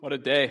What a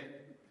day.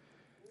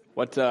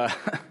 What an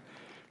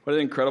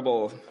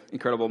incredible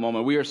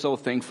moment. We are so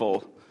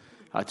thankful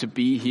to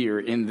be here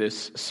in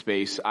this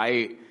space.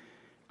 I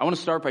want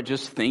to start by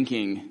just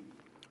thanking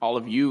all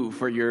of you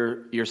for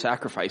your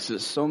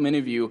sacrifices. So many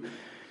of you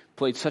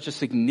played such a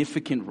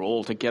significant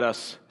role to get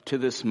us to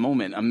this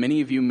moment.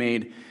 Many of you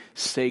made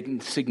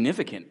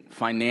significant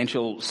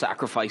financial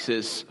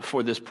sacrifices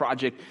for this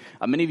project.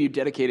 Many of you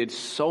dedicated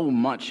so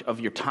much of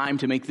your time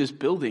to make this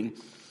building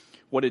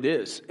what it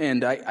is.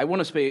 And I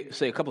want to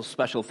say a couple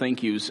special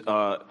thank yous.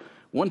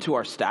 One to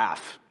our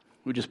staff,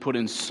 who just put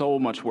in so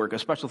much work. A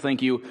special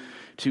thank you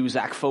to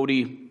Zach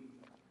Fody,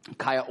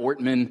 Kaya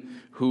Ortman,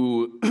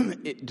 who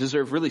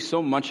deserve really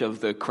so much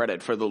of the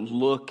credit for the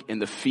look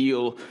and the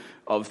feel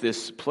of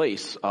this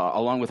place,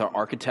 along with our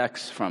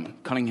architects from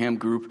Cunningham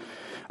Group.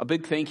 A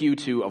big thank you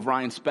to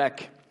Ryan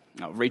Speck,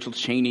 Rachel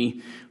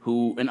Cheney,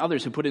 and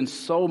others who put in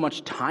so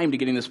much time to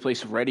getting this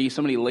place ready,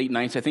 so many late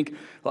nights. I think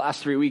the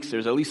last 3 weeks,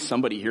 there's at least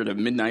somebody here to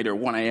midnight or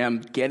 1 a.m.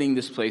 getting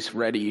this place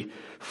ready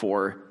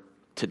for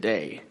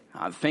today.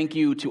 Thank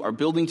you to our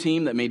building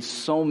team that made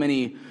so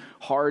many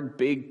hard,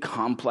 big,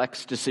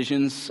 complex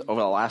decisions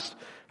over the last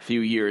few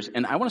years.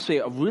 And I want to say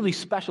a really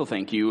special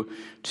thank you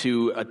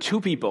to two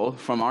people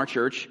from our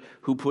church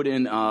who put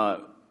in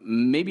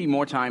maybe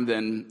more time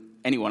than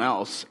anyone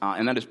else,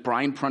 and that is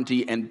Brian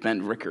Prunty and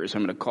Ben Rickers.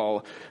 I'm going to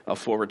call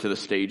forward to the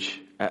stage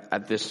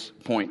at this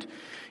point.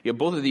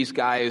 Both of these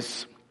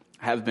guys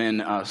have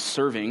been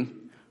serving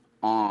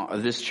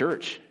this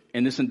church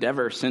in this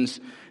endeavor since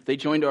they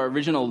joined our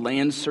original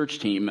land search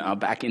team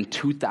back in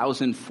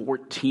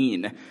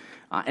 2014.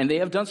 And they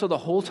have done so the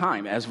whole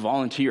time as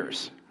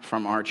volunteers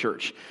from our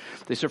church.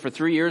 They served for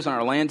 3 years on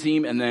our land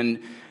team and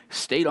then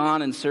stayed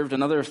on and served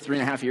another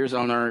 3.5 years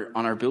on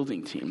our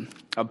building team.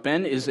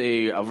 Ben is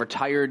a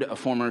retired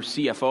former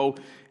CFO,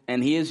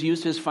 and he has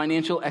used his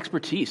financial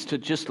expertise to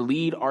just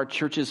lead our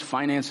church's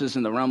finances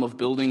in the realm of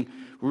building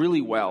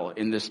really well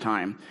in this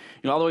time.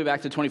 All the way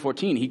back to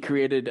 2014, he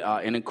created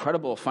an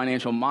incredible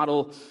financial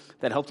model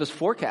that helped us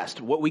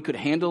forecast what we could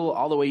handle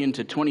all the way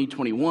into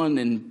 2021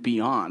 and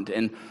beyond.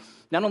 And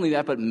not only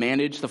that, but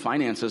manage the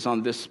finances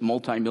on this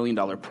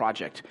multi-million-dollar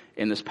project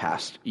in this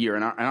past year.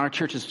 And our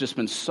church has just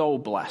been so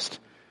blessed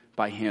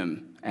by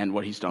him and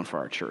what he's done for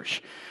our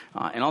church.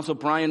 And also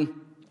Brian,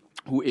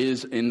 who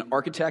is an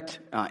architect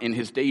in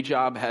his day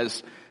job,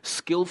 has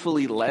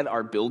skillfully led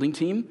our building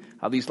team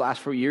these last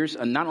 4 years.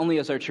 And not only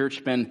has our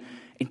church been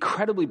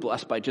incredibly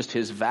blessed by just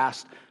his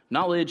vast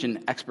knowledge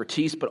and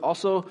expertise, but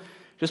also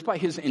just by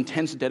his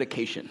intense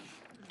dedication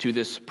to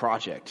this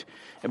project.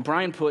 And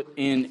Brian put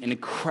in an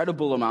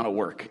incredible amount of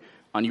work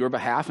on your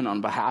behalf and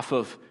on behalf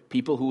of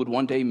people who would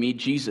one day meet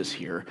Jesus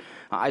here.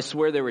 I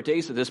swear there were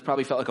days that this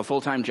probably felt like a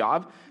full-time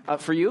job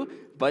for you,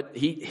 but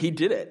he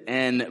did it.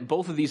 And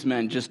both of these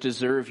men just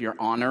deserve your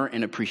honor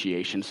and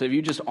appreciation. So if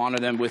you just honor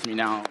them with me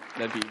now,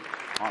 that'd be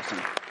awesome.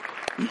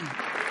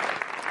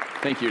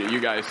 Thank you to you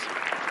guys.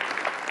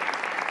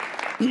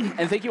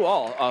 And thank you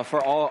all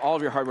for all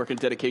of your hard work and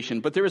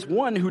dedication. But there is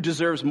one who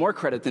deserves more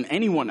credit than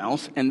anyone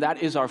else, and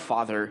that is our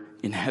Father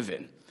in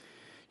heaven.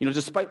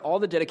 Despite all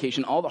the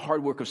dedication, all the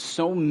hard work of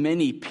so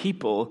many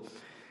people,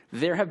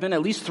 there have been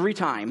at least 3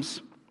 times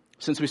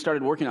since we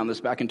started working on this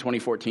back in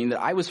 2014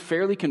 that I was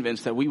fairly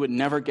convinced that we would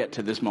never get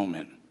to this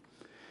moment,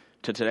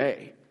 to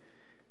today.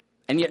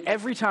 And yet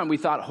every time we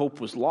thought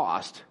hope was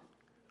lost,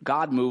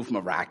 God moved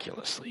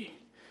miraculously.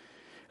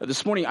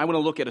 This morning I want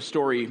to look at a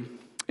story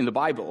in the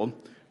Bible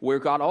where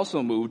God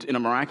also moved in a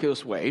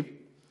miraculous way.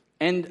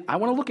 And I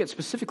want to look at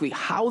specifically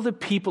how the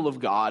people of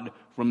God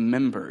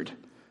remembered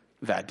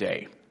that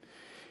day.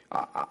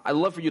 I'd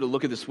love for you to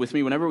look at this with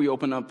me. Whenever we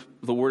open up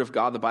the Word of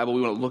God, the Bible,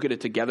 we want to look at it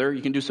together.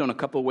 You can do so in a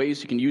couple of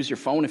ways. You can use your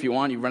phone if you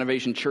want, your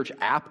Renovation Church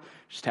app.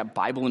 Just have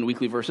Bible and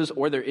weekly verses.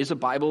 Or there is a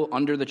Bible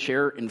under the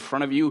chair in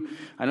front of you.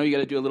 I know you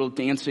got to do a little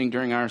dancing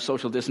during our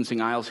social distancing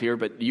aisles here,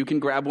 but you can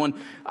grab one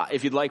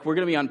if you'd like. We're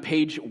going to be on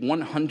page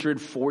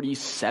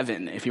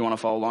 147 if you want to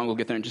follow along. We'll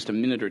get there in just a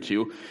minute or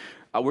two.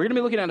 We're going to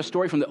be looking at a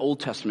story from the Old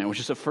Testament, which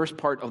is the first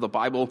part of the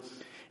Bible.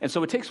 And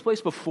so it takes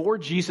place before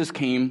Jesus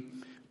came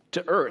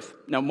to earth.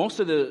 Now,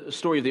 most of the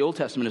story of the Old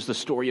Testament is the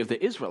story of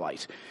the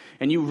Israelites.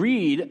 And you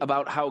read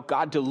about how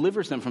God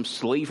delivers them from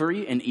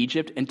slavery in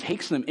Egypt and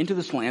takes them into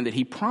this land that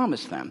he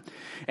promised them.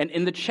 And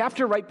in the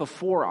chapter right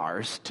before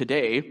ours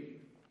today,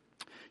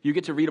 you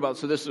get to read about,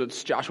 so this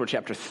is Joshua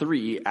chapter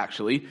 3,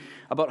 actually,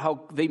 about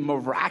how they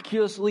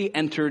miraculously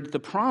entered the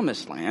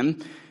promised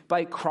land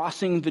by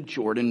crossing the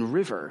Jordan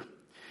River.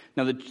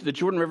 Now, the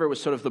Jordan River was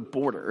sort of the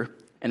border.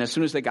 And as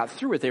soon as they got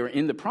through it, they were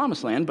in the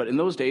promised land. But in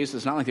those days,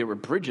 it's not like there were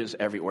bridges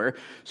everywhere.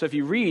 So if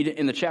you read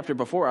in the chapter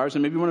before ours,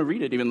 and maybe you want to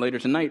read it even later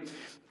tonight,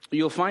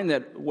 you'll find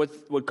that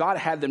what God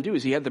had them do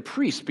is he had the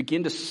priests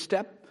begin to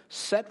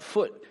set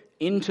foot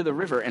into the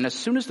river. And as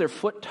soon as their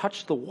foot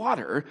touched the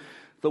water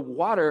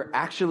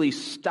actually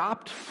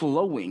stopped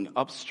flowing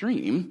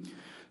upstream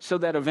so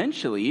that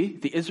eventually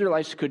the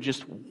Israelites could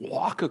just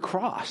walk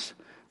across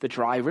the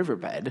dry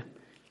riverbed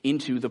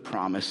into the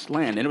promised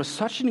land. And it was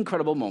such an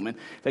incredible moment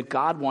that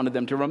God wanted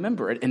them to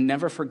remember it and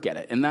never forget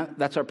it. And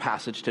that's our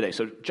passage today.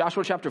 So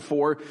Joshua chapter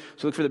 4,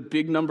 so look for the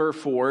big number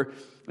 4.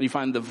 When you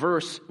find the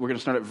verse, we're going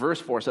to start at verse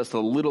 4, so that's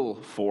the little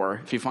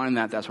 4. If you find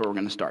that, that's where we're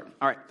going to start.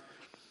 All right.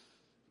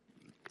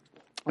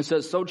 It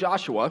says, so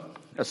Joshua,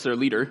 that's their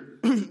leader,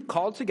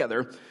 called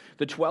together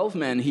the 12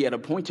 men he had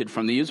appointed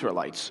from the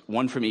Israelites,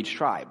 one from each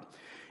tribe,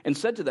 and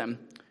said to them,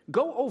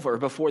 go over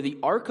before the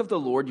ark of the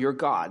Lord your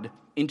God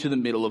into the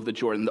middle of the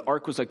Jordan. The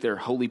ark was like their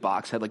holy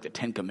box, had like the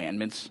 10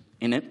 commandments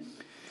in it.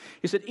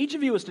 He said, each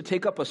of you is to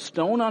take up a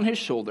stone on his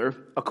shoulder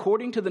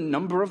according to the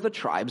number of the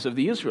tribes of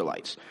the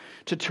Israelites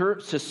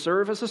to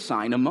serve as a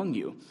sign among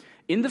you.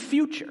 In the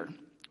future,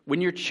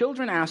 when your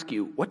children ask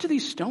you, what do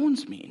these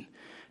stones mean?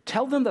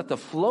 Tell them that the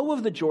flow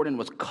of the Jordan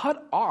was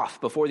cut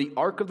off before the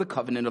ark of the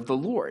covenant of the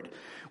Lord.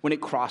 When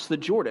it crossed the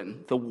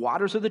Jordan, the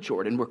waters of the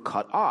Jordan were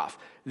cut off.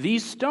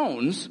 These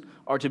stones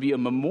are to be a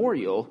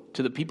memorial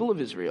to the people of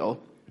Israel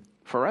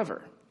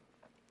forever.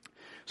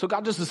 So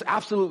God does this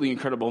absolutely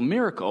incredible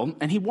miracle,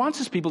 and he wants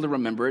his people to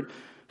remember it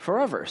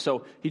forever.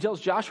 So he tells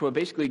Joshua,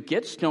 basically,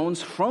 get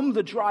stones from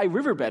the dry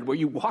riverbed where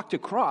you walked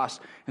across,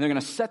 and they're going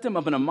to set them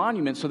up in a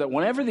monument so that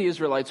whenever the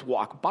Israelites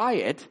walk by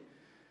it,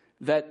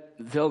 that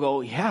they'll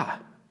go, yeah,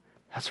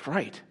 that's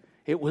right.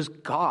 It was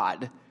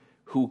God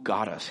who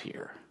got us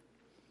here.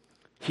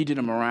 He did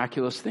a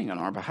miraculous thing on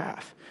our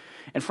behalf.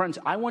 And friends,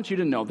 I want you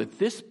to know that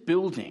this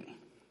building,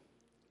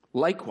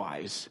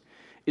 likewise,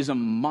 is a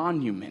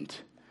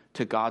monument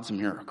to God's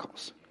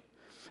miracles.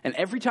 And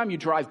every time you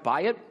drive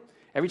by it,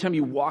 every time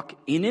you walk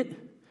in it,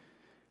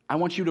 I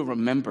want you to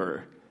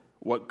remember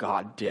what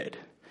God did.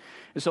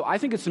 And so I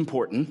think it's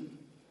important,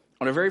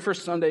 on our very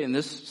first Sunday in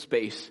this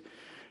space,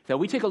 that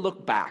we take a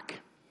look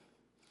back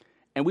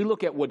and we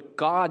look at what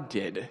God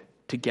did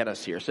to get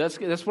us here. So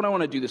that's what I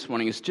want to do this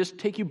morning, is just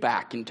take you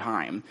back in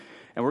time,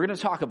 and we're going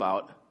to talk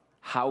about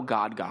how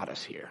God got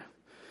us here.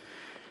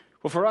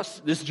 Well, for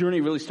us, this journey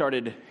really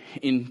started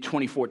in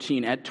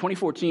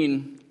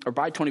 2014.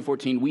 By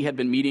 2014, we had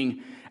been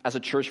meeting as a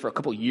church for a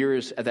couple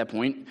years at that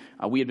point.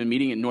 We had been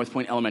meeting at North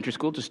Point Elementary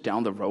School, just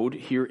down the road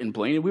here in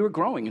Blaine, and we were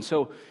growing. And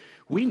so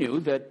we knew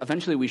that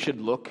eventually we should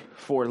look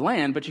for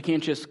land, but you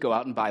can't just go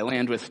out and buy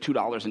land with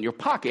 $2 in your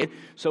pocket.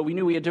 So we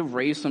knew we had to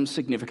raise some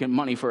significant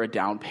money for a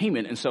down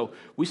payment. And so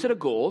we set a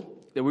goal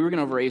that we were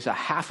going to raise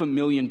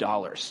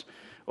 $500,000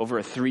 over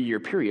a 3-year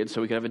period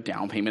so we could have a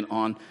down payment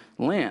on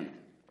land.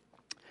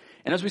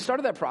 And as we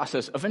started that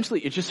process,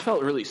 eventually it just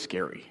felt really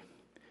scary.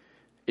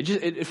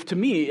 To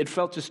me, it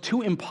felt just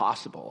too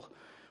impossible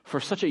for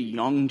such a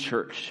young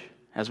church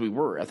as we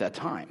were at that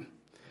time.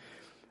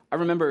 I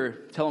remember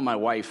telling my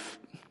wife,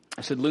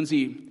 I said,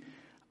 Lindsay,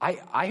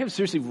 I have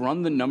seriously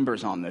run the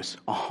numbers on this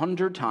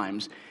 100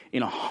 times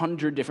in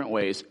 100 different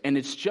ways, and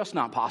it's just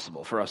not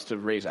possible for us to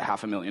raise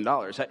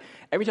 $500,000.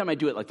 Every time I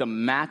do it, like the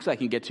max I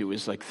can get to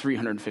is like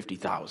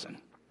 $350,000.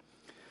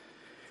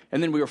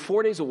 And then we were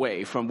 4 days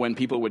away from when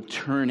people would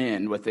turn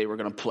in what they were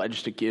going to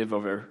pledge to give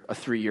over a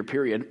 3-year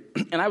period.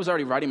 And I was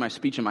already writing my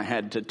speech in my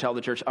head to tell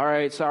the church, all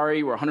right,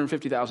 sorry, we're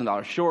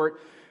 $150,000 short.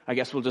 I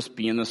guess we'll just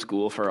be in the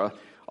school for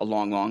a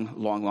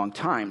long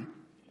time.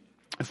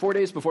 And 4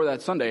 days before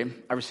that Sunday,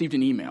 I received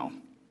an email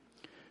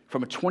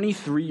from a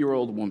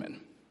 23-year-old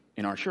woman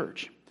in our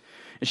church.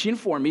 And she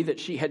informed me that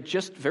she had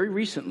just very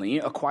recently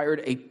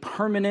acquired a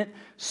permanent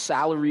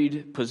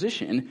salaried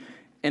position,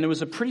 and it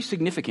was a pretty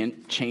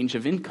significant change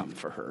of income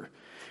for her.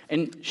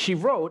 And she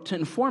wrote to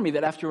inform me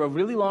that after a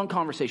really long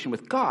conversation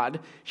with God,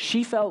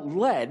 she felt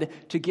led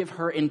to give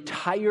her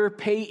entire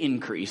pay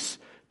increase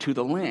to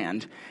the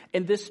land.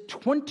 And this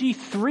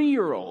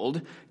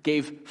 23-year-old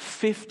gave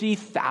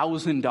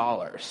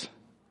 $50,000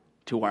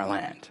 to our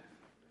land.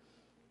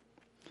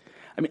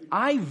 I mean,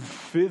 I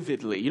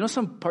vividly,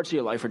 some parts of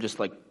your life are just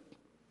like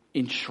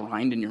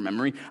enshrined in your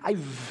memory. I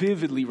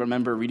vividly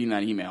remember reading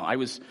that email. I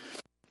was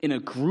in a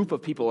group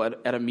of people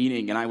at a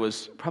meeting, and I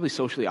was probably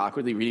socially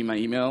awkwardly reading my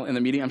email in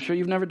the meeting. I'm sure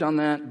you've never done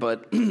that,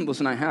 but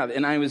listen, I have.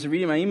 And I was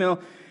reading my email,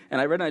 and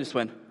I read it, and I just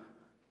went,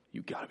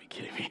 you gotta be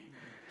kidding me.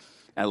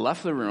 And I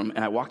left the room,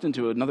 and I walked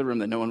into another room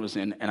that no one was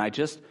in, and I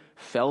just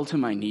fell to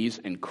my knees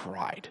and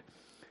cried.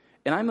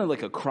 And I'm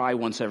like a cry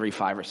once every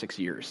 5 or 6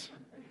 years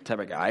type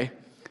of guy.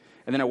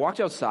 And then I walked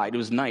outside, it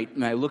was night,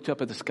 and I looked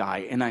up at the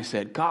sky, and I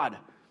said, God,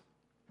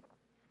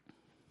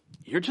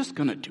 you're just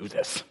gonna do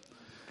this.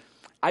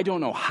 I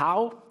don't know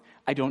how,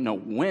 I don't know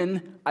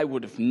when, I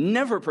would have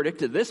never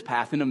predicted this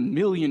path in a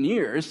million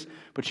years,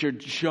 but you're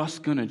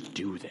just gonna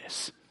do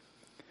this.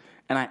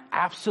 And I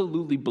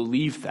absolutely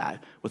believed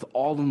that with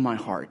all of my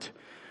heart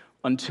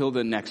until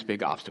the next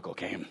big obstacle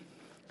came.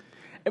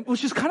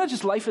 Which is kind of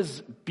just life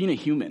as being a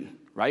human,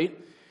 right?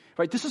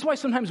 This is why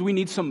sometimes we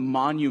need some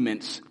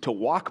monuments to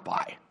walk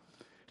by,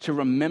 to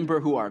remember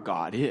who our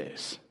God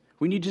is.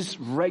 We need just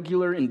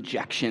regular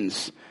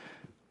injections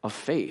of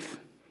faith.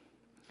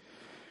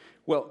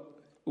 Well,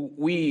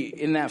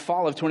 in that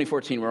fall of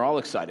 2014, we're all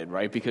excited,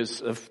 right?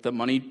 Because the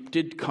money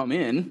did come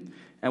in,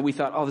 and we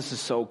thought, oh, this is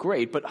so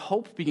great. But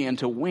hope began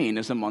to wane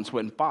as the months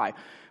went by.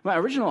 My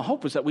original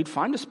hope was that we'd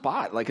find a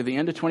spot, like at the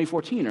end of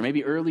 2014 or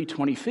maybe early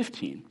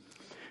 2015.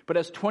 But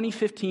as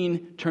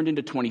 2015 turned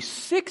into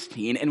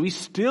 2016, and we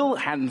still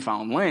hadn't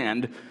found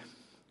land,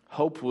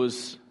 hope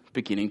was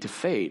beginning to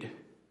fade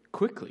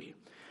quickly.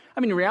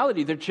 I mean, in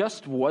reality, there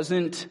just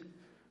wasn't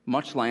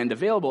much land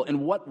available.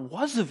 And what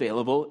was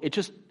available, it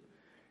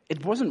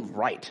wasn't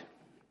right.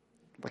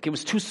 Like, it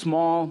was too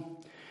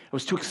small, it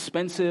was too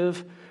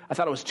expensive, I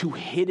thought it was too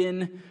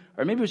hidden,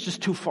 or maybe it was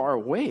just too far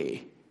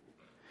away.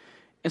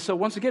 And so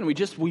once again,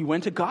 we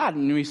went to God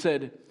and we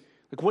said,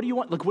 like, what do you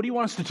want? Like, what do you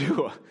want us to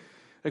do?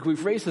 Like,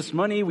 we've raised this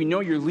money, we know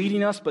you're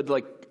leading us, but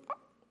like,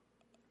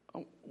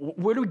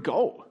 where do we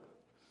go?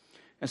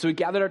 And so we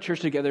gathered our church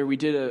together, we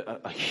did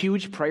a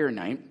huge prayer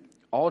night,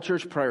 all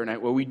church prayer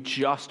night, where we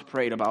just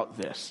prayed about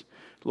this.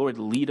 Lord,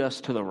 lead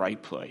us to the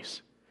right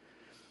place.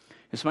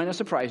 This might not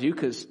surprise you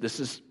because this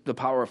is the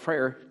power of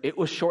prayer. It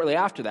was shortly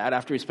after that,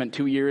 after we spent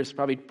 2 years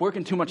probably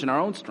working too much in our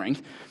own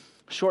strength,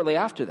 shortly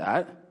after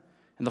that,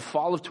 in the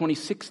fall of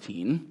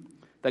 2016,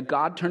 that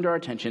God turned our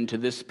attention to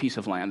this piece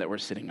of land that we're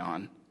sitting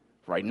on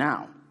right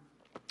now.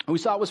 And we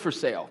saw it was for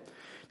sale.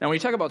 Now, when you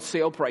talk about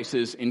sale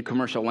prices in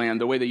commercial land,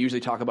 the way they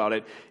usually talk about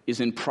it is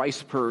in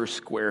price per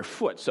square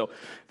foot. So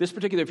this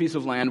particular piece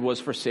of land was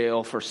for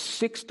sale for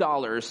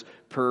 $6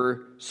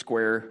 per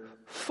square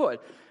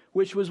foot,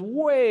 which was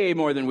way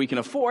more than we can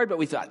afford, but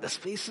we thought, this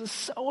place is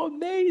so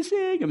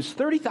amazing. It was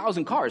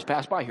 30,000 cars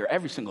passed by here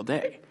every single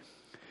day.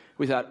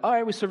 We thought, all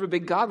right, we serve a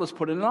big God, let's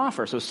put in an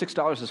offer. So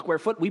 $6 a square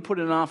foot, we put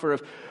in an offer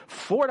of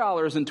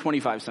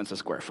 $4.25 a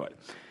square foot.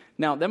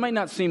 Now, that might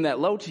not seem that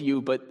low to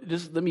you, but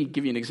just let me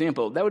give you an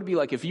example. That would be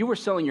like if you were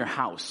selling your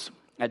house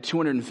at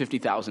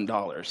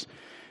 $250,000,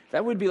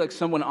 that would be like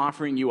someone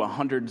offering you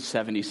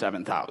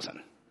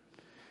 $177,000,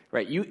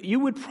 right? You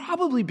would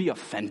probably be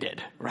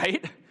offended,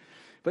 right?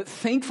 But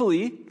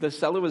thankfully, the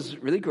seller was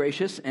really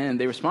gracious, and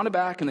they responded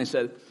back, and they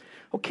said,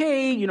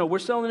 okay, we're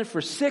selling it for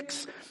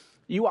 $6.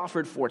 You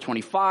offered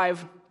 $425.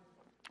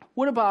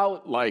 What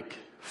about like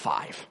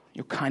 $5?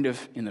 You're kind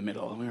of in the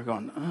middle. And we were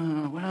going,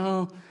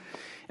 well.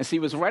 And see,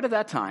 it was right at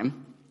that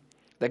time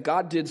that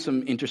God did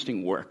some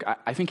interesting work.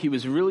 I think he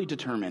was really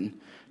determined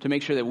to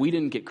make sure that we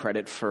didn't get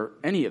credit for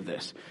any of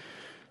this.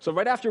 So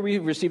right after we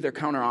received their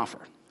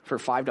counteroffer for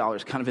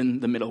 $5, kind of in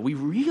the middle, we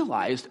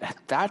realized at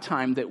that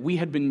time that we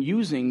had been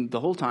using the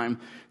whole time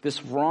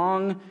this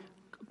wrong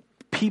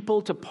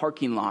people to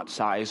parking lot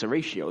size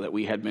ratio that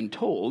we had been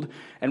told.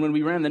 And when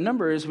we ran the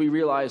numbers, we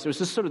realized there was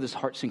just sort of this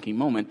heart-sinking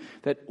moment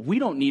that we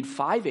don't need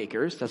 5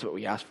 acres. That's what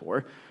we asked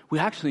for. We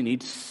actually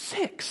need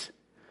 6.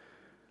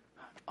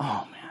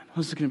 Oh man,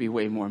 this is going to be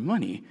way more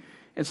money.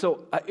 And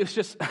so it's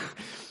just,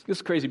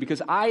 it's crazy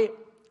because I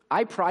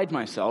pride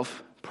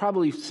myself,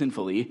 probably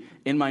sinfully,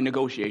 in my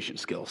negotiation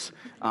skills.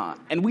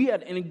 And we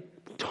had a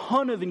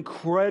ton of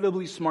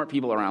incredibly smart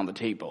people around the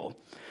table.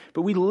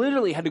 But we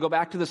literally had to go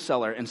back to the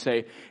seller and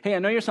say, hey, I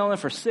know you're selling it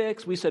for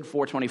 $6. We said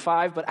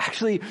 $425, but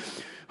actually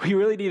we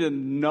really need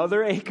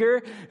another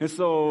acre. And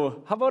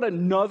so how about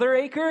another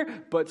acre,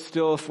 but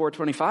still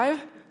 $425?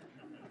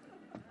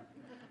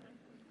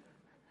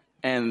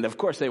 And of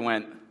course they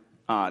went,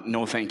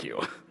 no, thank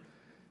you.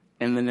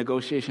 And the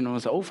negotiation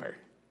was over.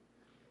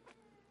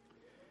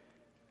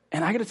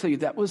 And I got to tell you,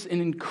 that was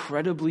an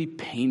incredibly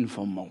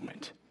painful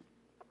moment.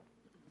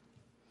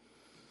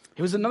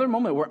 It was another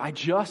moment where I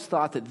just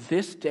thought that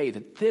this day,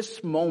 that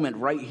this moment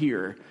right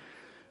here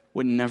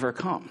would never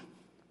come.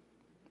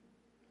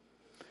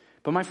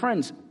 But my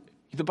friends,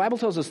 the Bible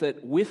tells us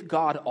that with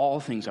God, all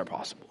things are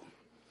possible.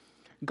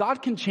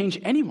 God can change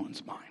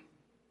anyone's mind.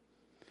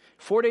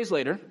 4 days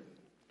later,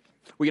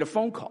 we get a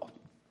phone call.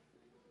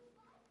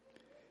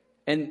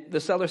 And the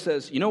seller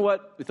says, you know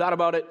what? We thought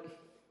about it.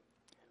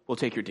 We'll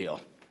take your deal.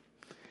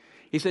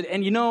 He said,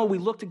 and we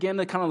looked again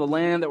at kind of the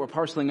land that we're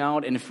parceling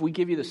out, and if we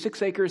give you the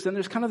 6 acres, then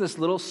there's kind of this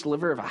little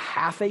sliver of a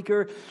half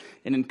acre.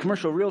 And in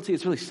commercial realty,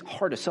 it's really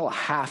hard to sell a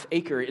half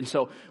acre. And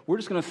so we're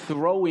just going to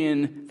throw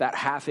in that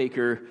half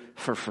acre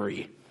for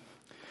free.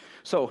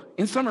 So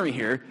in summary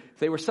here,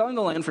 they were selling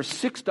the land for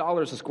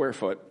 $6 a square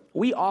foot.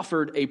 We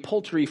offered a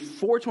paltry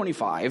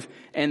 $425,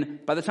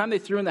 and by the time they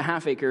threw in the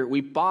half acre, we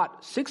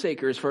bought 6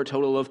 acres for a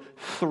total of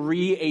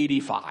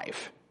 $385.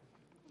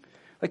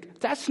 Like,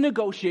 that's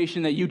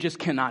negotiation that you just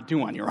cannot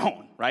do on your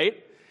own,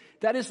 right?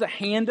 That is the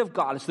hand of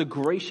God. It's the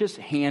gracious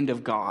hand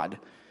of God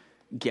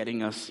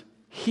getting us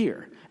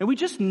here. And we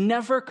just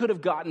never could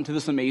have gotten to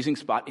this amazing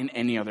spot in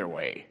any other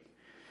way.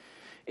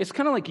 It's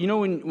kind of like,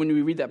 when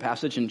we read that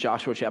passage in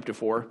Joshua chapter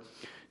 4,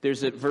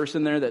 there's a verse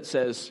in there that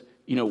says,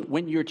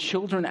 when your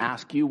children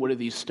ask you, what do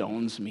these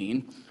stones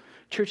mean?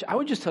 Church, I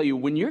would just tell you,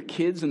 when your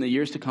kids in the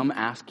years to come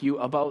ask you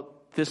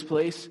about this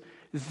place,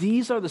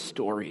 these are the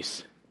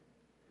stories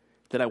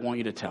that I want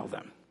you to tell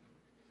them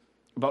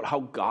about how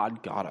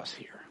God got us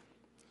here.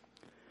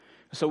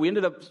 So we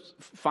ended up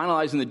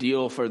finalizing the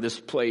deal for this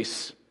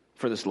place,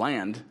 for this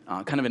land,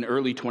 kind of in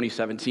early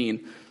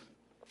 2017.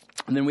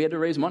 And then we had to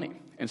raise money.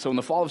 And so in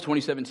the fall of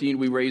 2017,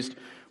 we raised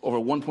over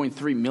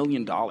 $1.3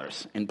 million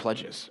in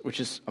pledges, which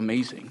is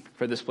amazing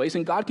for this place.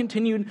 And God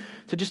continued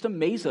to just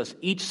amaze us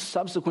each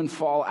subsequent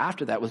fall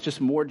after that with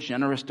just more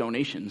generous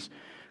donations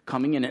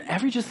coming in. And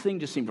every thing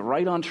just seemed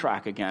right on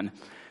track again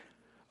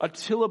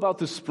until about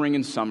the spring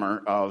and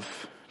summer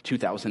of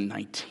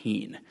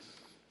 2019.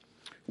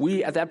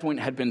 We, at that point,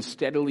 had been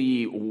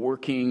steadily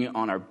working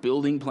on our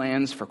building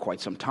plans for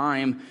quite some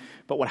time.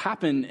 But what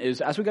happened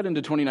is, as we got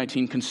into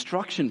 2019,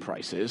 construction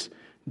prices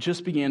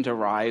just began to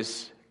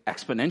rise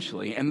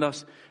exponentially. And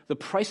thus, the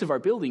price of our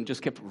building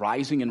just kept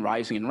rising and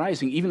rising and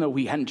rising, even though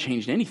we hadn't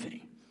changed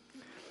anything.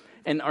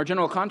 And our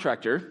general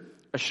contractor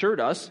assured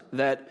us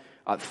that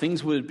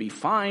things would be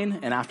fine,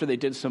 and after they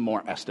did some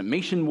more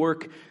estimation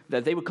work,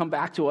 that they would come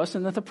back to us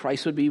and that the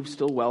price would be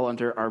still well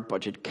under our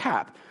budget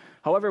cap.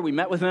 However, we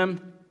met with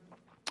them,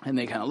 and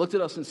they kind of looked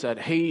at us and said,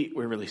 hey,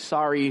 we're really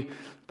sorry,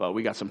 but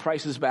we got some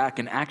prices back,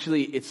 and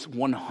actually it's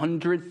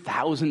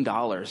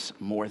 $100,000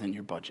 more than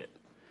your budget.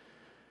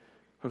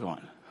 We're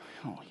going,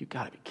 oh, you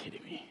got to be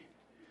kidding me.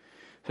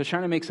 So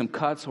trying to make some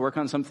cuts, work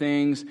on some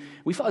things.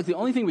 We felt like the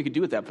only thing we could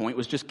do at that point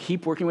was just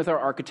keep working with our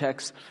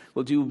architects.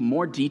 We'll do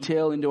more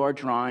detail into our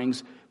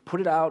drawings,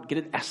 put it out, get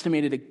it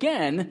estimated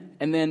again,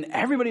 and then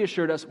everybody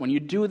assured us when you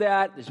do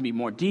that, there's going to be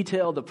more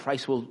detail, the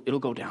price it'll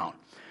go down.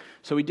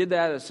 So we did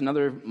that. It's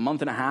another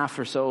month and a half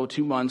or so,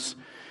 2 months.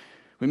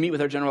 We meet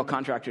with our general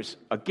contractors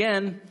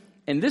again,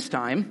 and this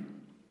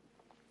time,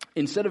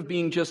 instead of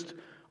being just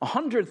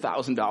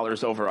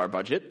 $100,000 over our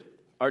budget,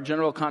 our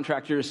general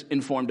contractors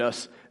informed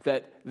us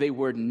that they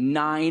were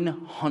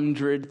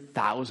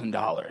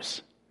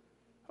 $900,000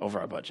 over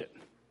our budget.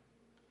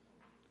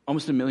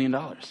 Almost $1 million.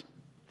 I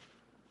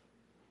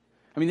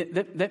mean,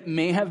 that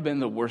may have been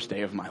the worst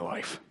day of my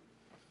life.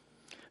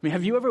 I mean,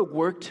 have you ever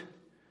worked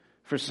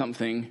for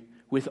something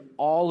with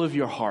all of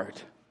your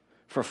heart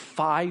for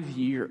 5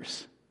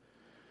 years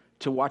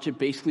to watch it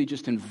basically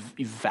just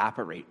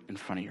evaporate in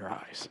front of your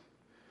eyes?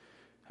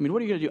 I mean,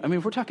 what are you going to do? I mean,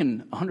 if we're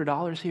talking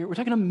 $100 here, we're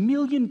talking $1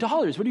 million.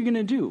 What are you going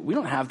to do? We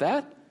don't have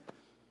that.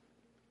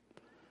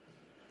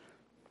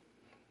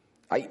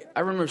 I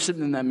remember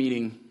sitting in that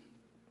meeting,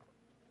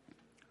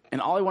 and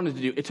all I wanted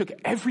to do, it took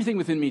everything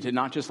within me to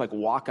not just like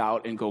walk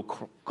out and go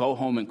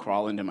home and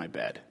crawl into my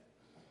bed.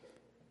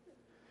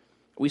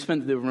 We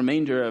spent the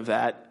remainder of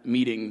that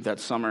meeting that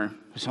summer,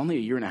 it was only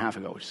a year and a half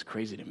ago, which is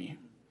crazy to me,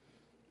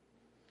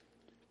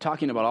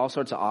 talking about all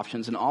sorts of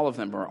options, and all of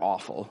them were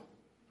awful.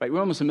 Right, we're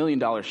almost $1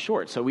 million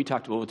short, so we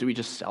talked, well, do we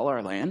just sell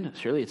our land?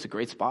 Surely it's a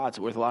great spot. It's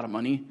worth a lot of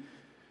money.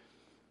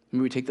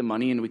 Maybe we take the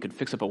money and we could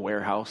fix up a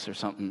warehouse or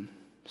something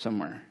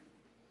somewhere.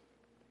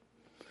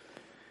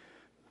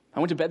 I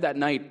went to bed that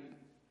night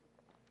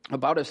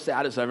about as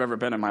sad as I've ever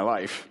been in my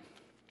life.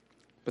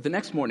 But the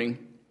next morning,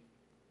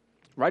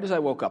 right as I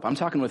woke up, I'm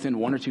talking within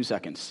 1 or 2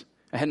 seconds,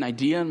 I had an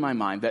idea in my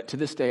mind that to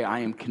this day I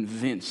am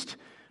convinced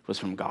was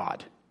from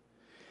God.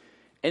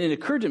 And it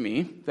occurred to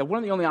me that one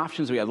of the only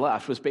options we had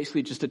left was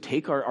basically just to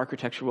take our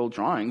architectural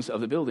drawings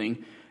of the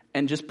building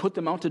and just put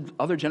them out to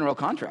other general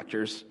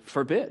contractors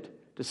for bid.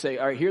 To say,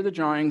 all right, here are the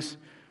drawings.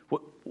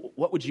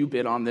 What would you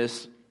bid on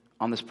this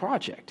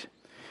project?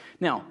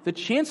 Now, the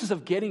chances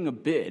of getting a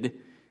bid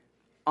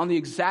on the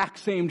exact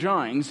same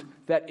drawings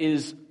that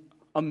is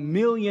 $1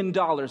 million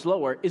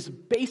lower is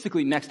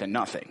basically next to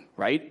nothing,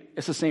 right?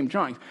 It's the same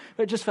drawings.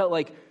 But it just felt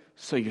like,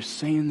 so you're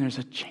saying there's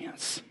a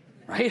chance,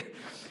 right?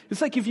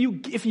 It's like if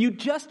you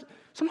just,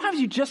 sometimes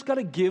you just got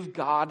to give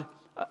God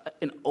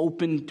an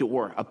open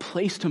door, a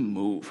place to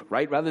move,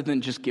 right? Rather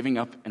than just giving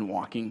up and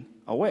walking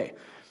away.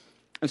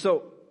 And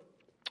so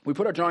we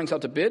put our drawings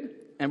out to bid,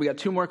 and we got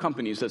 2 more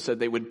companies that said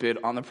they would bid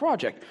on the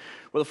project.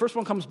 Well, the first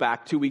one comes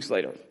back 2 weeks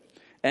later.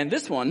 And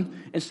this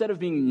one, instead of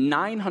being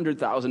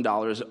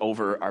 $900,000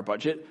 over our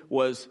budget,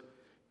 was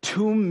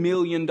 $2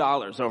 million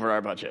over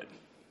our budget.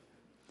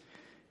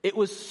 It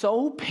was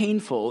so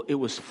painful, it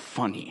was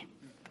funny.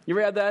 You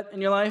ever had that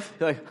in your life?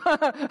 You're like,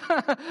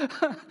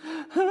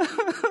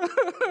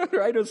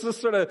 right? It's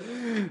just sort of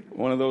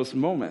one of those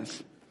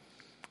moments.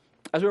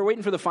 As we were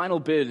waiting for the final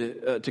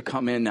bid to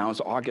come in now,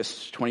 it's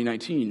August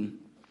 2019,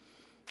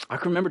 I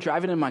can remember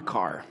driving in my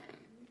car,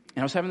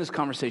 and I was having this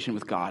conversation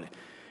with God,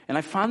 and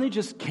I finally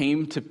just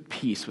came to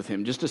peace with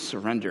him, just to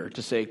surrender,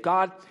 to say,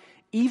 God,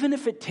 even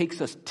if it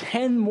takes us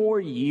 10 more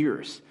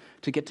years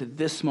to get to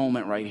this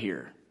moment right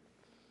here,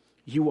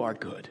 you are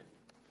good.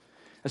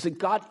 I said,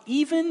 God,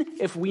 even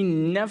if we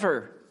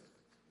never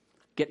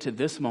get to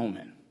this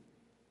moment,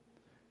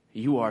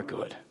 you are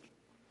good.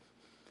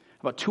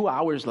 About 2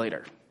 hours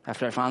later,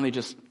 after I finally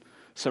just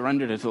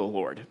surrendered it to the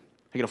Lord,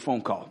 I get a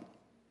phone call.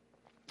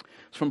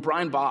 It's from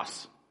Brian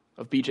Boss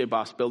of BJ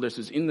Boss Builders,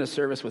 who's in the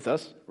service with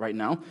us right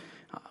now.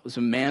 He was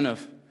a man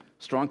of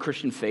strong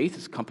Christian faith.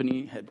 His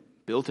company had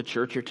built a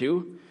church or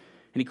two.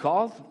 And he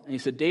called and he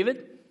said,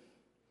 David,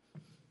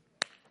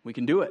 we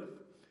can do it.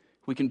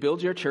 We can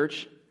build your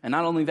church. And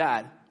not only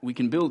that, we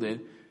can build it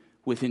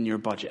within your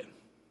budget.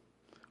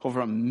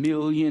 Over $1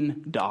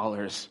 million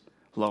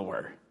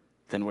lower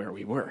than where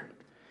we were.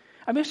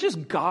 I mean, it's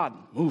just God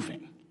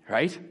moving,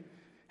 right?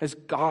 as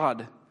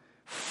God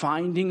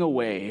finding a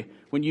way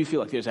when you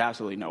feel like there's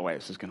absolutely no way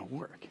this is going to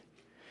work.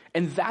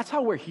 And that's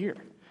how we're here.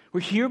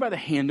 We're here by the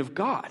hand of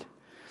God.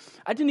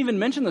 I didn't even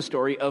mention the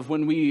story of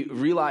when we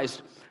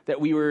realized that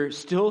we were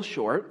still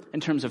short in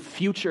terms of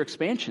future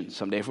expansion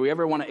someday. If we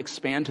ever want to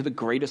expand to the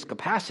greatest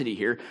capacity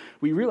here,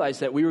 we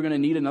realized that we were going to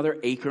need another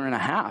 1.5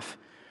 acres.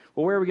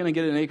 Well, where are we going to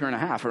get 1.5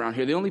 acres around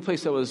here? The only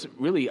place that was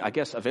really, I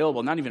guess,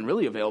 available, not even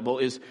really available,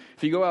 is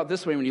if you go out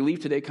this way, when you leave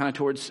today, kind of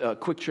towards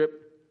Quick Trip,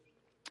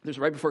 there's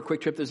right before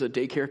Quick Trip, there's a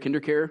daycare,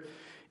 kindercare.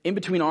 In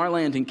between our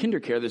land and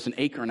kindercare, there's 1.5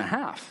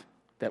 acres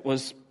that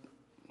was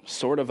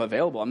sort of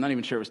available. I'm not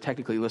even sure it was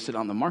technically listed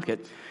on the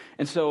market.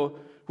 And so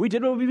we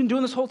did what we've been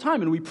doing this whole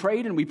time, and we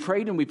prayed and we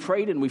prayed and we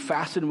prayed and we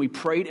fasted and we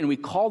prayed and we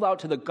called out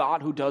to the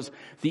God who does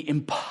the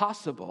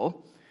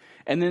impossible.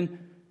 And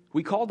then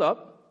we called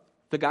up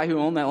the guy who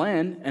owned that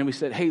land and we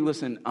said, hey,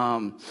 listen,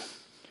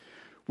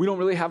 we don't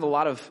really have a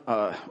lot of,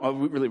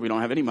 we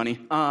don't have any money.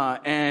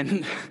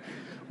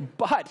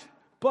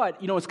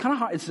 But you know, it's kind of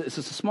hard. It's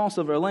a small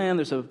silver land.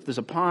 There's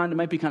a pond. It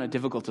might be kind of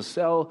difficult to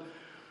sell.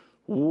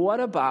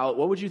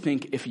 What would you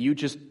think if you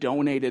just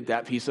donated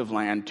that piece of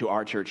land to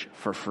our church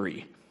for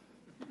free?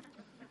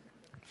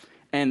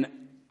 And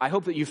I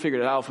hope that you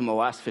figured it out from the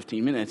last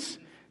 15 minutes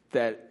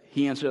that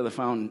he answered the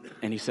phone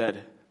and he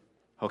said,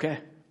 okay.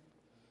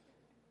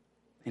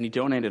 And he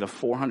donated a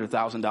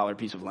 $400,000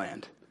 piece of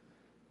land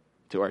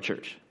to our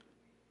church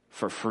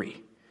for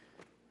free.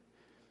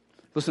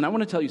 Listen, I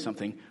want to tell you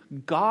something.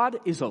 God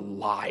is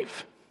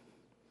alive.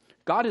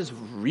 God is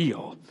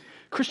real.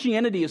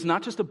 Christianity is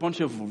not just a bunch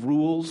of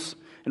rules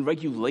and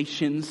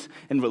regulations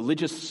and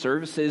religious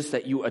services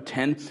that you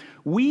attend.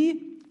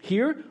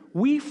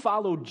 We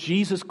follow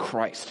Jesus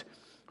Christ,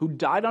 who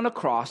died on a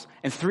cross,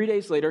 and 3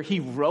 days later, he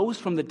rose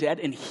from the dead,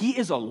 and he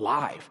is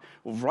alive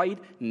right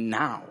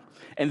now.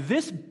 And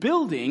this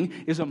building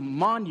is a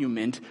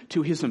monument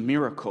to his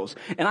miracles.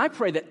 And I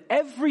pray that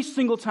every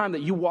single time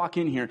that you walk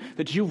in here,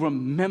 that you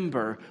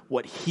remember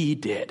what he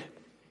did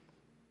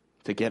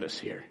to get us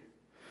here.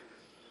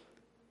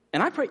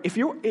 And I pray, if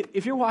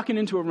you're walking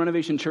into a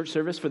Renovation Church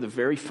service for the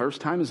very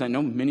first time, as I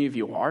know many of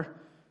you are,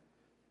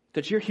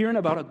 that you're hearing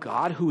about a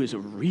God who is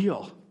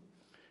real,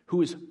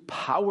 who is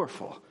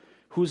powerful,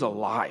 who's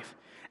alive.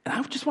 And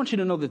I just want you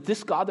to know that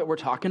this God that we're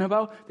talking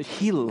about, that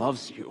he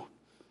loves you.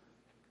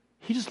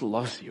 He just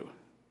loves you.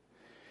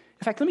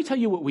 In fact, let me tell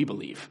you what we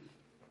believe.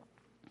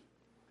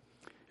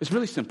 It's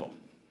really simple.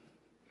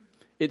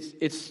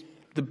 It's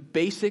the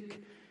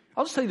basic,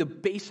 I'll just tell you the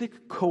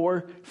basic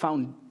core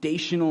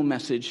foundational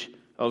message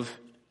of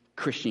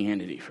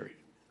Christianity for you.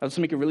 I'll just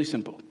make it really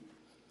simple.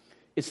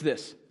 It's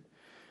this.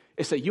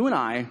 It's that you and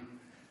I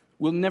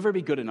will never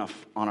be good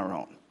enough on our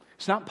own.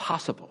 It's not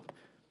possible.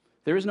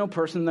 There is no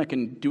person that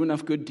can do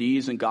enough good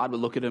deeds and God will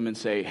look at him and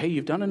say, hey,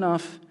 you've done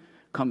enough,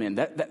 come in.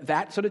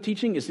 That sort of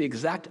teaching is the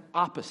exact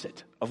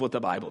opposite of what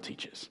the Bible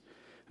teaches.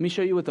 Let me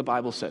show you what the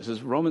Bible says.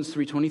 It's Romans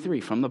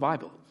 3:23 from the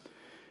Bible.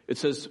 It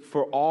says,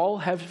 for all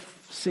have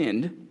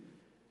sinned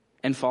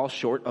and fall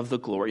short of the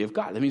glory of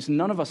God. That means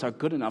none of us are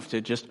good enough to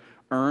just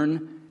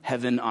earn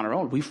heaven on our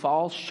own. We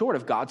fall short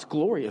of God's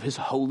glory, of his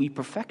holy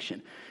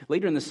perfection.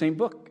 Later in the same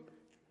book,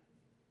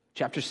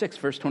 chapter 6,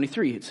 verse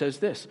 23, it says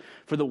this,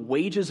 for the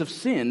wages of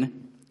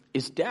sin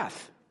is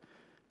death,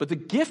 but the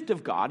gift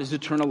of God is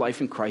eternal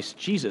life in Christ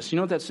Jesus. You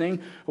know what that's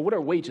saying? Well, what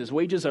are wages?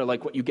 Wages are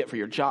like what you get for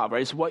your job,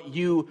 right? It's what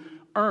you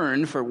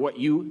earn for what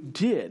you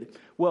did.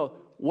 Well,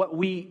 what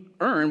we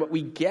earn, what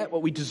we get,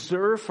 what we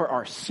deserve for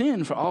our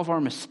sin, for all of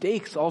our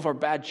mistakes, all of our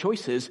bad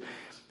choices,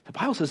 the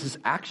Bible says is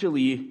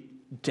actually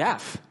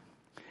death.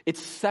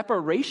 It's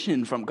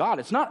separation from God.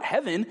 It's not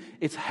heaven,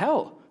 it's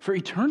hell for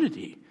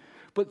eternity.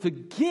 But the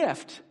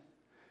gift,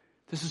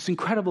 this is this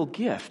incredible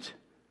gift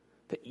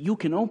that you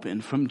can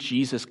open from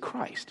Jesus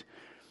Christ.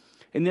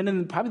 And then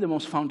in probably the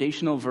most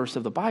foundational verse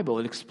of the Bible,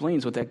 it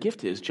explains what that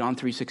gift is, John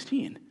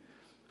 3:16.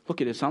 Look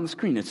at it, it's on the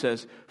screen. It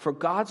says, for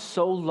God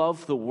so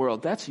loved the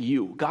world. That's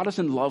you. God is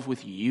in love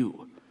with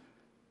you.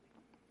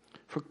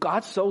 For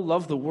God so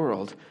loved the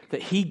world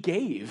that he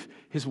gave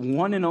his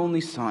one and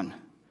only Son,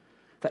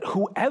 that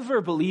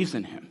whoever believes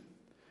in him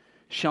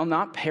shall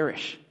not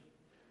perish,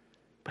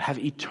 but have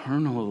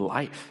eternal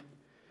life.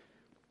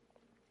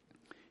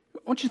 I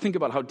want you to think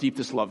about how deep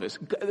this love is.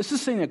 This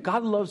is saying that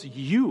God loves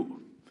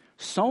you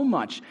so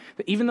much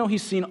that even though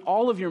he's seen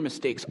all of your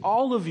mistakes,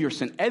 all of your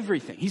sin,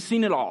 everything, he's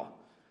seen it all,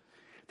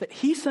 that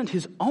he sent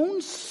his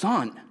own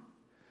Son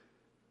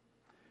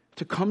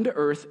to come to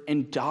earth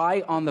and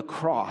die on the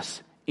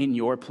cross in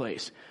your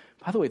place.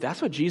 By the way, that's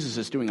what Jesus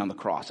is doing on the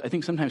cross. I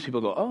think sometimes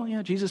people go, oh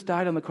yeah, Jesus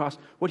died on the cross.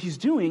 What he's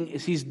doing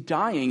is he's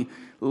dying,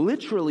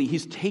 literally,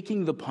 he's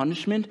taking the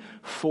punishment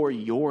for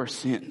your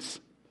sins.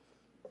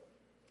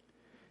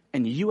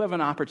 And you have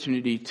an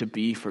opportunity to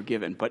be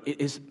forgiven. But it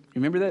is,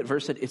 remember that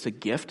verse said it's a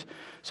gift?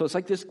 So it's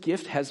like this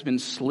gift has been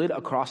slid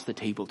across the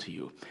table to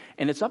you.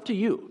 And it's up to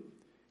you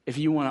if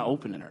you want to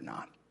open it or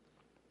not.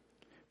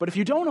 But if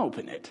you don't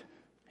open it,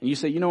 and you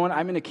say, you know what,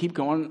 I'm going to keep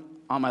going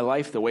on my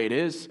life the way it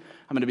is.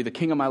 I'm going to be the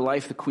king of my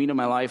life, the queen of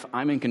my life.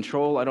 I'm in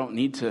control. I don't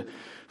need to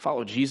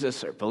follow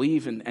Jesus or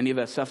believe in any of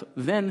that stuff.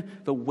 Then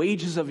the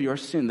wages of your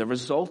sin, the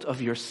result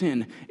of your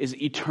sin, is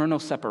eternal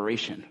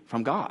separation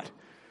from God.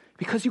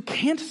 Because you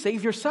can't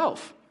save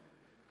yourself.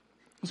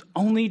 It's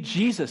only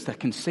Jesus that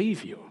can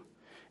save you.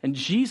 And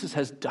Jesus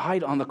has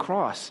died on the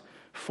cross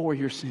for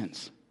your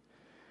sins.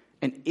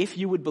 And if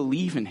you would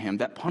believe in him,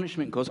 that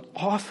punishment goes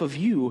off of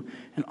you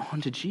and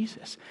onto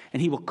Jesus.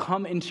 And he will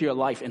come into your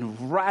life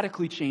and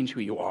radically change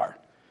who you are.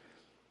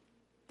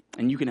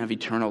 And you can have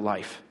eternal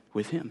life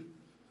with him.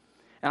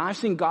 And I've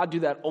seen God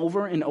do that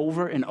over and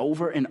over and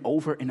over and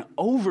over and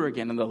over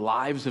again in the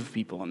lives of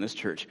people in this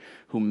church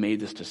who made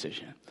this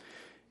decision.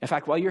 In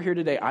fact, while you're here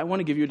today, I want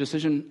to give you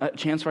a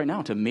chance right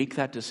now to make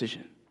that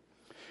decision.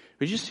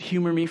 Would you just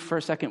humor me for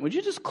a second? Would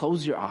you just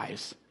close your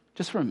eyes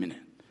just for a minute?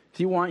 If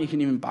you want, you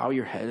can even bow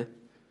your head.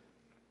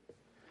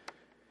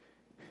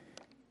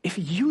 If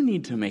you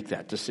need to make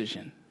that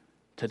decision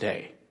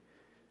today,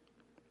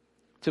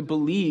 to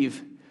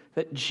believe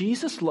that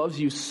Jesus loves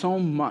you so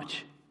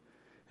much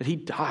that he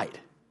died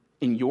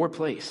in your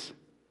place,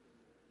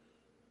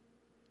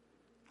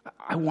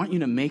 I want you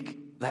to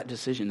make that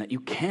decision that you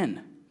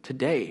can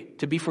today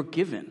to be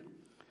forgiven.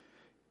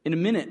 In a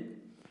minute,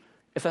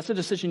 if that's a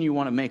decision you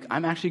want to make,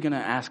 I'm actually going to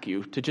ask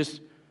you to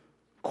just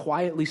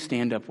quietly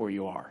stand up where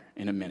you are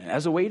in a minute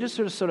as a way to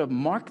sort of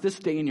mark this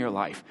day in your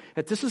life,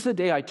 that this is the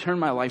day I turn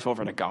my life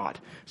over to God.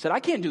 Said, I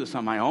can't do this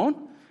on my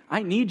own.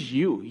 I need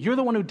you. You're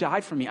the one who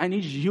died for me. I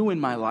need you in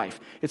my life.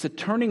 It's a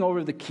turning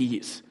over the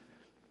keys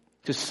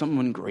to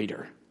someone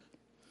greater.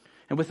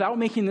 And without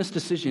making this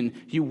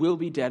decision, you will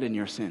be dead in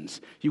your sins.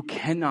 You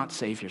cannot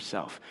save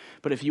yourself.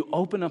 But if you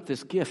open up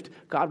this gift,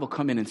 God will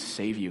come in and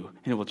save you,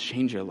 and it will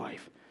change your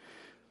life.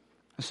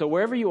 So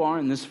wherever you are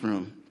in this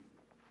room,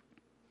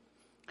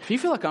 if you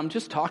feel like I'm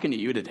just talking to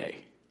you today,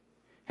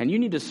 and you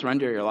need to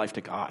surrender your life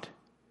to God,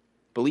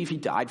 believe he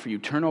died for you,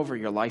 turn over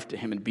your life to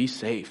him and be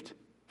saved,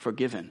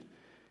 forgiven.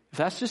 If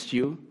that's just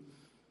you,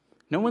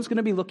 no one's going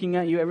to be looking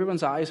at you.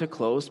 Everyone's eyes are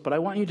closed, but I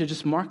want you to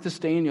just mark this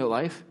day in your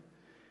life.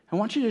 I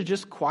want you to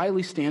just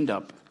quietly stand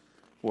up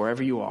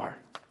wherever you are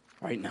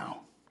right now.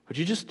 Would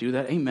you just do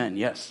that? Amen.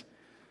 Yes.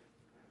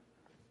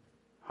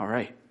 All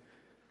right.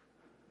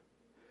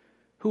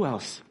 Who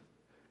else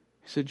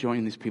should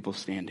join these people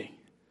standing?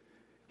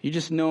 You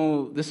just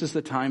know this is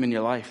the time in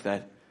your life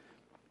that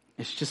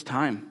it's just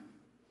time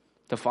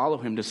to follow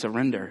him, to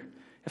surrender.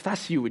 If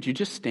that's you, would you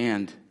just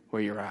stand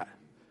where you're at?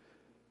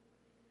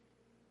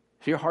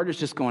 If your heart is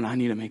just going, I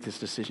need to make this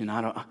decision,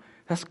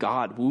 that's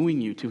God wooing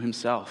you to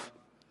himself.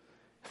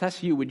 If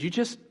that's you, would you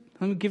just,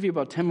 let me give you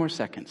about 10 more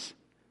seconds.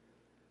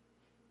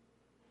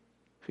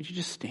 Would you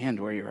just stand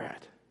where you're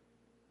at?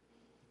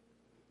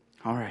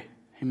 All right.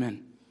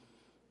 Amen.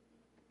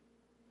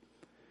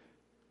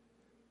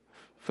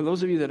 For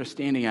those of you that are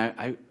standing,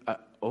 I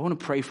want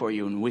to pray for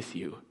you and with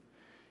you.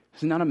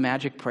 It's not a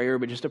magic prayer,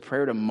 but just a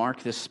prayer to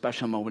mark this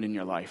special moment in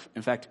your life.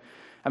 In fact,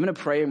 I'm going to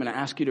pray. I'm going to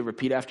ask you to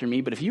repeat after me.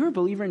 But if you're a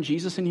believer in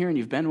Jesus in here and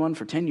you've been one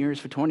for 10 years,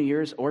 for 20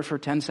 years, or for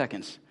 10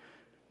 seconds,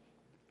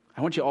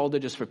 I want you all to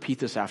just repeat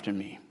this after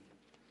me.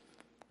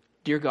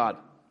 Dear God,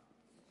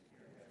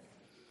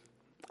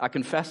 I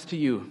confess to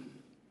you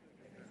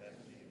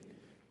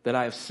that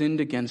I have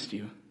sinned against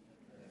you.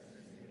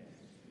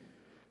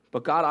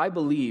 But God, I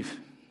believe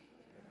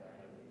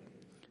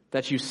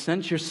that you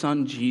sent your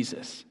son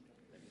Jesus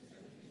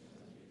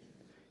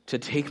to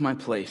take my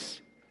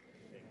place.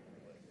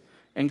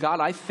 And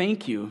God, I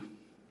thank you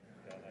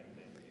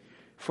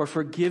for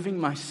forgiving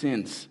my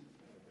sins.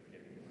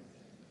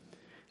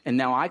 And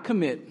now I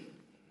commit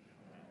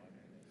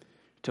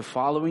to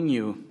following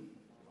you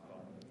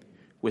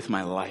with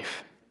my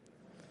life.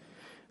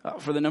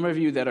 For the number of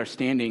you that are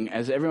standing,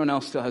 as everyone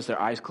else still has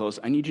their eyes closed,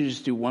 I need you to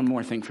just do one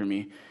more thing for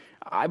me.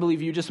 I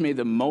believe you just made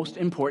the most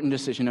important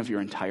decision of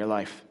your entire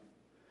life.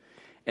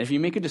 And if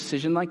you make a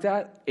decision like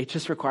that, it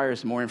just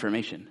requires more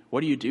information. What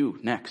do you do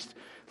next?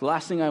 The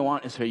last thing I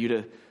want is for you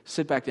to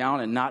sit back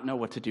down and not know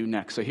what to do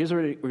next. So here's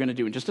what we're going to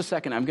do. In just a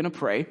second, I'm going to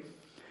pray.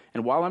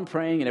 And while I'm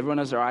praying and everyone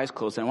has their eyes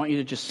closed, I want you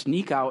to just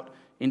sneak out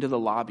into the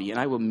lobby, and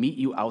I will meet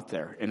you out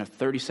there in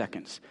 30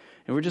 seconds.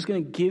 And we're just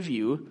going to give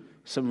you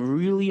some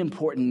really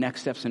important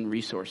next steps and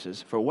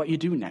resources for what you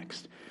do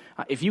next.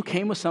 If you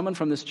came with someone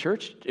from this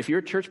church, if you're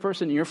a church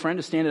person and your friend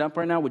is standing up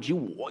right now, would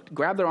you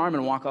grab their arm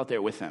and walk out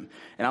there with them?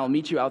 And I'll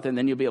meet you out there, and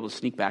then you'll be able to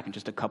sneak back in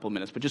just a couple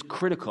minutes. But just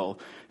critical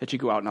that you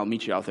go out, and I'll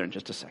meet you out there in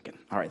just a second.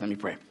 All right, let me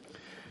pray.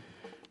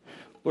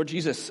 Lord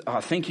Jesus,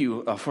 thank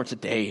you for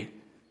today.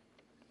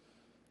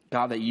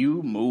 God, that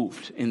you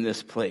moved in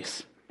this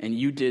place, and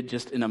you did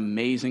just an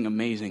amazing,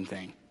 amazing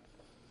thing.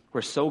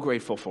 We're so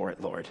grateful for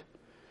it, Lord.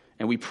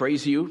 And we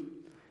praise you,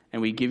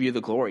 and we give you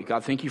the glory.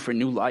 God, thank you for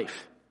new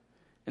life.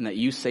 And that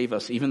you save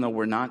us, even though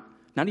we're not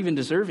even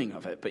deserving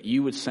of it, but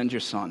you would send your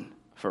son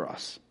for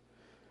us.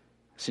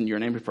 It's in your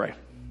name we pray.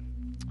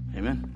 Amen.